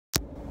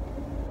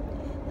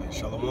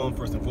Shalom.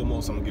 First and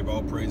foremost, I'm going to give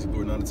all praise and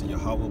glory and honor to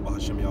Yahweh,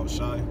 Bahashem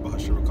Yahushai,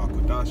 Bahashem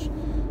Rakakodash.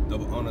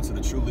 Double honor to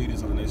the true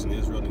leaders of the nation of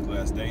Israel in these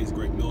last days.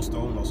 Great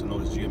millstone, also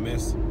known as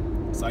GMS.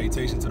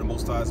 Salutation to the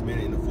Most High's men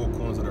in the four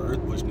corners of the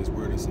earth, pushing His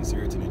word in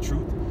sincerity and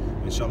truth.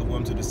 And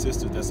shalom to the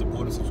sisters that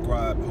support and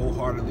subscribe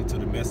wholeheartedly to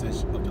the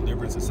message of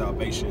deliverance and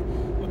salvation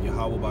of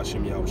Yahweh,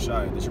 Bahashem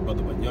Yahushai. This is your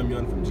brother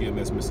Banyamyan from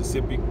GMS,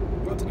 Mississippi.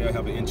 Today I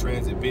have an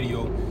in-transit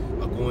video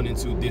going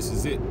into This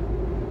Is It.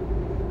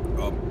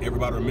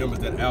 Everybody remembers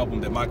that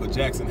album that Michael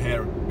Jackson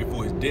had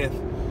before his death,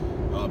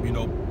 you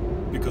know,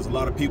 because a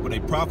lot of people, they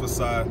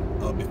prophesy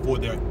before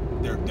their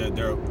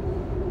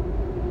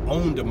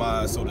own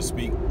demise, so to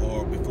speak,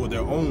 or before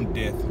their own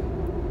death,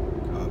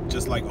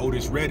 just like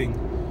Otis Redding,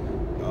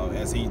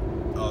 as he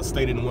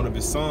stated in one of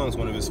his songs,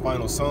 one of his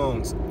final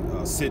songs,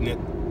 sitting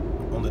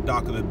on the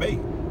dock of the bay.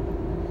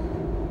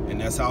 And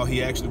that's how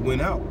he actually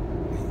went out,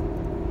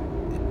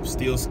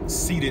 still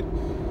seated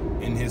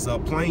in his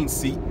plane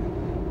seat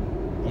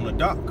on the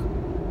dock,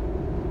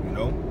 you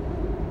know,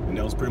 and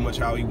that was pretty much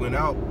how he went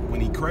out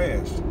when he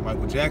crashed.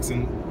 Michael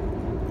Jackson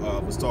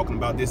was talking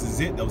about This Is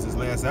It. That was his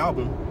last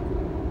album,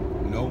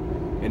 you know,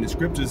 and the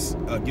scriptures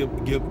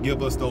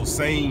give us those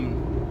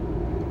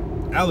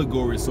same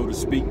allegories, so to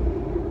speak,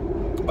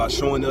 by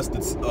showing us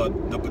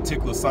the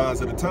particular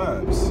signs of the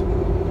times.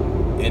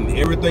 And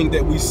everything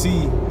that we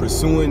see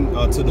pursuing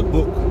to the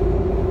book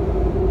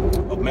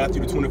of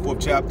Matthew, the 24th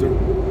chapter,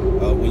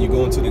 when you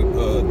go into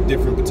the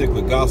different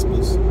particular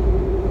gospels,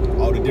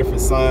 all the different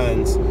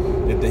signs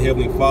that the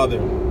Heavenly Father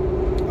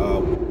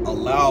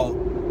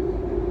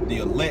allowed the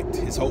elect,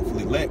 His hopeful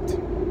elect,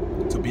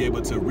 to be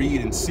able to read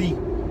and see,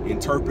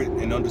 interpret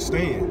and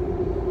understand.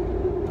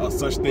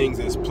 Such things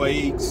as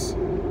plagues,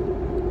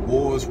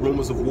 wars,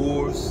 rumors of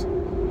wars,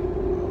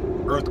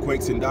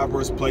 earthquakes in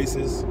diverse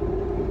places,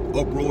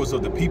 uproars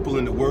of the people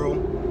in the world.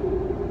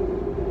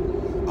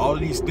 All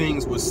of these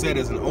things were set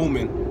as an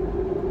omen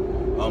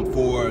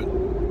for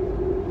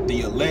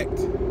the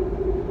elect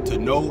to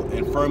know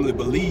and firmly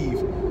believe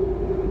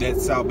that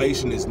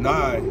salvation is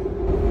nigh,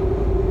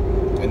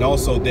 and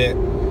also that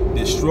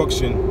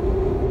destruction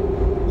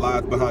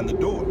lies behind the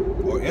door,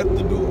 or at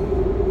the door.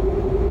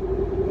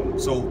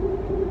 So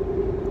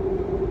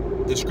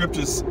the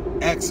scriptures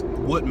ask,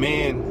 what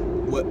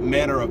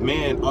manner of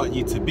man ought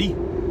ye to be,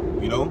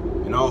 you know,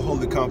 in all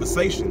holy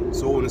conversation,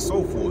 so on and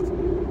so forth.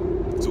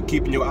 So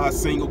keeping your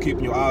eyes single,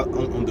 keeping your eye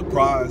on the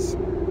prize,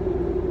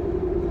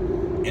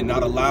 and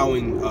not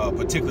allowing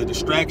particular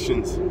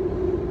distractions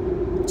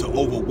to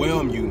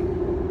overwhelm you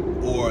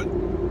or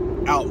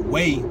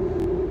outweigh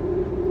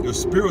your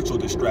spiritual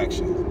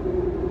distractions.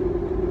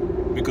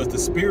 Because the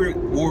spirit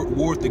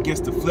warreth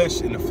against the flesh,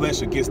 and the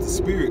flesh against the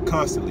spirit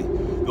constantly.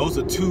 Those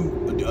are two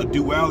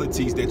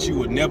dualities that you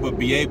would never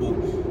be able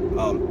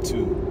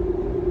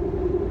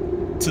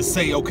to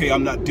say, okay,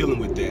 I'm not dealing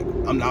with that,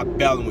 I'm not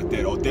battling with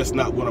that, or that's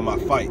not one of my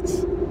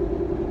fights.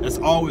 That's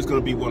always going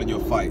to be one of your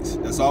fights.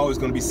 That's always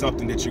going to be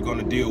something that you're going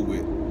to deal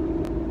with.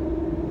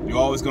 You're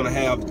always going to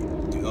have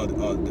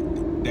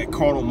that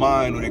carnal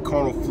mind or that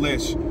carnal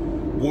flesh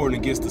warring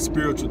against the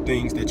spiritual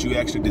things that you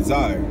actually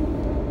desire.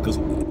 Because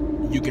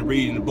you can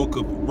read in the book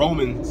of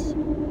Romans,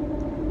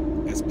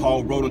 as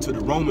Paul wrote unto the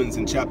Romans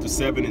in chapter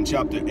 7 and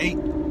chapter 8,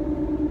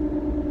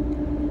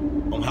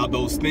 on how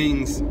those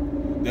things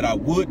that I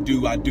would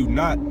do, I do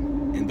not,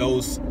 and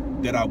those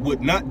that I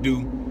would not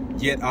do,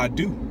 yet I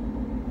do.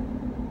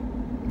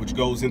 Which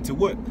goes into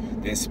what?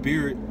 That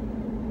spirit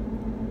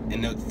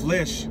and the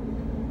flesh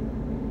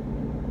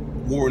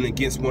warring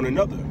against one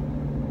another.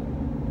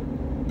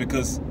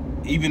 Because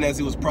even as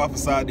it was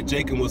prophesied that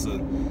Jacob was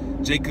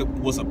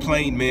a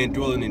plain man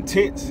dwelling in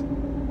tents,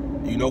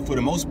 you know, for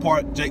the most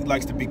part, Jake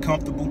likes to be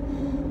comfortable.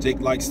 Jake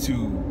likes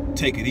to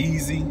take it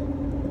easy.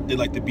 They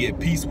like to be at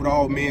peace with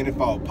all men if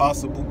all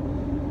possible.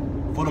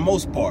 For the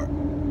most part.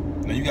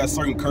 Now you got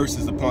certain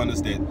curses upon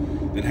us that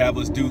have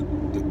us do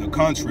the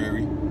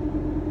contrary.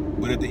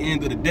 But at the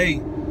end of the day,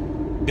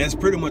 that's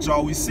pretty much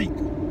all we seek.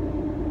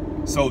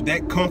 So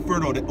that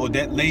comfort or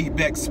that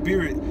laid-back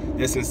spirit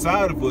that's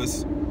inside of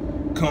us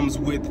comes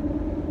with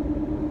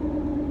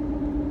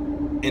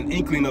an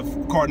inkling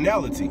of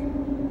carnality,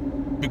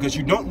 because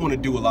you don't want to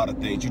do a lot of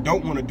things. You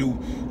don't want to do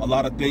a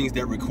lot of things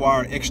that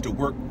require extra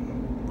work,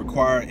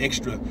 require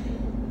extra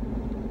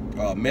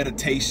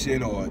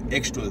meditation or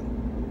extra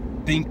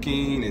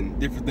thinking and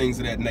different things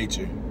of that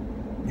nature.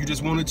 You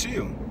just want to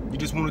chill. You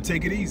just want to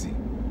take it easy.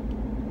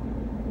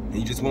 And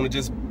you just want to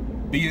just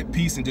be at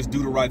peace and just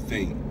do the right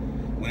thing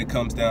when it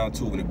comes down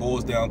to it, when it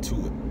boils down to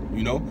it,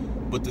 you know.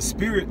 But the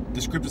spirit,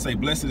 the scriptures say,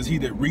 blessed is he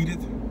that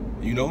readeth,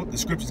 you know. The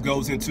scriptures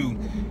goes into,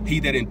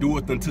 he that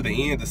endureth unto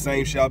the end, the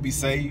same shall be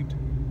saved.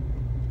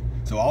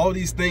 So all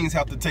these things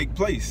have to take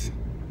place.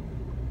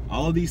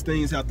 All these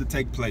things have to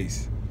take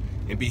place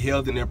and be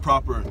held in their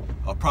proper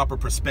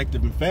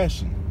perspective and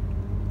fashion,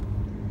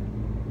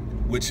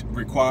 which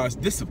requires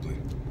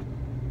discipline.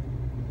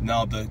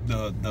 Now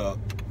the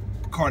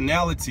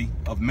carnality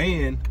of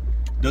man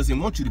doesn't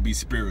want you to be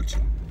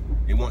spiritual.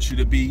 It wants you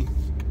to be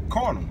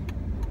carnal.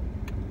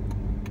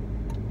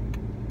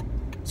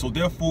 So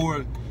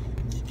therefore,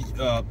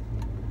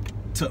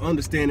 to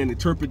understand and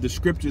interpret the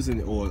scriptures,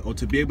 and or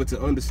to be able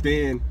to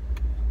understand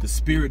the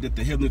spirit that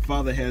the Heavenly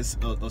Father has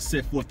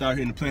set forth out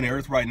here in the planet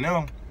Earth right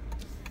now,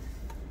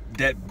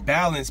 that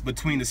balance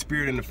between the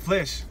spirit and the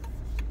flesh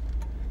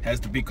has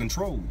to be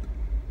controlled.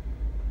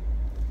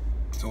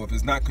 So if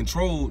it's not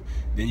controlled,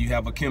 then you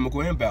have a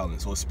chemical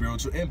imbalance or a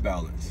spiritual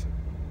imbalance.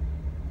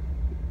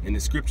 And the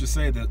scriptures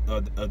say that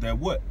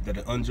that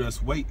an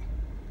unjust weight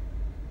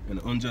and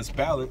an unjust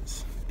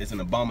balance is an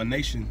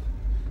abomination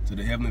to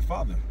the Heavenly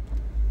Father.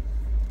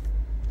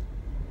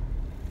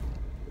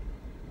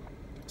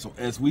 So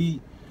as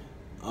we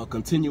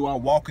continue our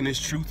walk in this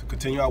truth,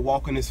 continue our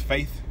walk in this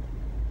faith,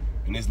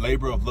 and this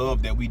labor of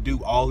love that we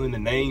do, all in the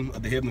name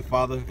of the Heavenly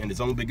Father and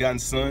His only begotten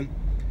Son,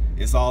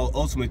 it's all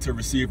ultimately to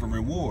receive a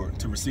reward,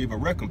 to receive a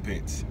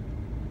recompense.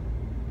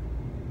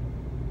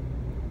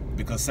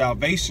 Because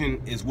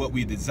salvation is what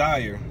we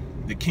desire.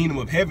 The kingdom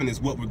of heaven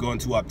is what we're going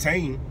to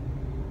obtain,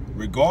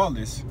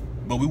 regardless.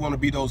 But we want to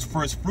be those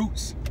first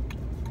fruits,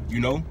 you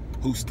know,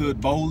 who stood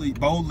boldly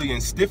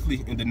and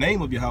stiffly in the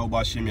name of Yahweh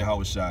Hashem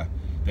Yahushua,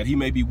 that He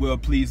may be well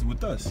pleased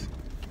with us.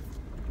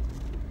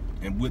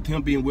 And with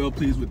Him being well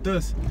pleased with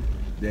us,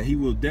 then He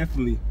will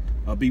definitely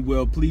be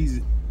well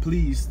pleased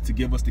to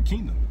give us the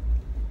kingdom,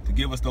 to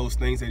give us those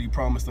things that He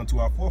promised unto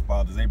our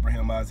forefathers,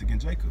 Abraham, Isaac, and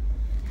Jacob.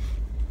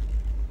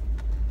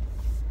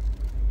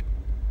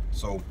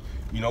 So,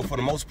 you know, for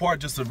the most part,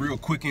 just a real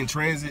quick in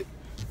transit,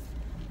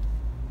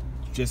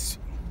 just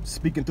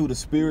speaking through the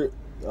Spirit,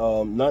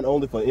 not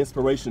only for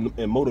inspiration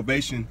and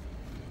motivation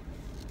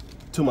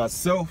to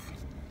myself,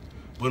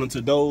 but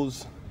unto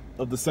those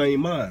of the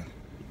same mind.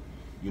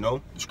 You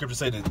know, the scriptures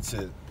say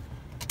that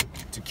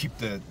to keep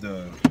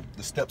the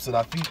steps of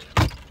our feet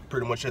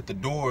pretty much at the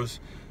doors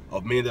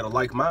of men that are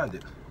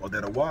like-minded or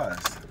that are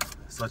wise,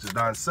 such as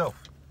thine self.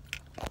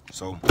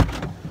 So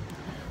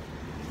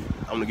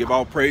I'm gonna give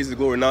all praise,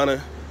 glory, and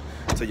honor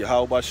to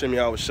Yahweh Hashem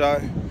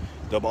Yahushua.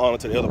 Double honor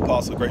to the elder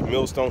apostle, great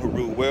millstone who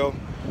ruled well.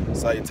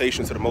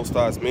 Salutations to the Most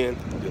High's men,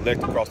 the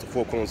elect across the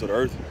four corners of the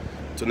earth.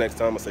 Until next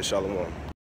time, I say shalom.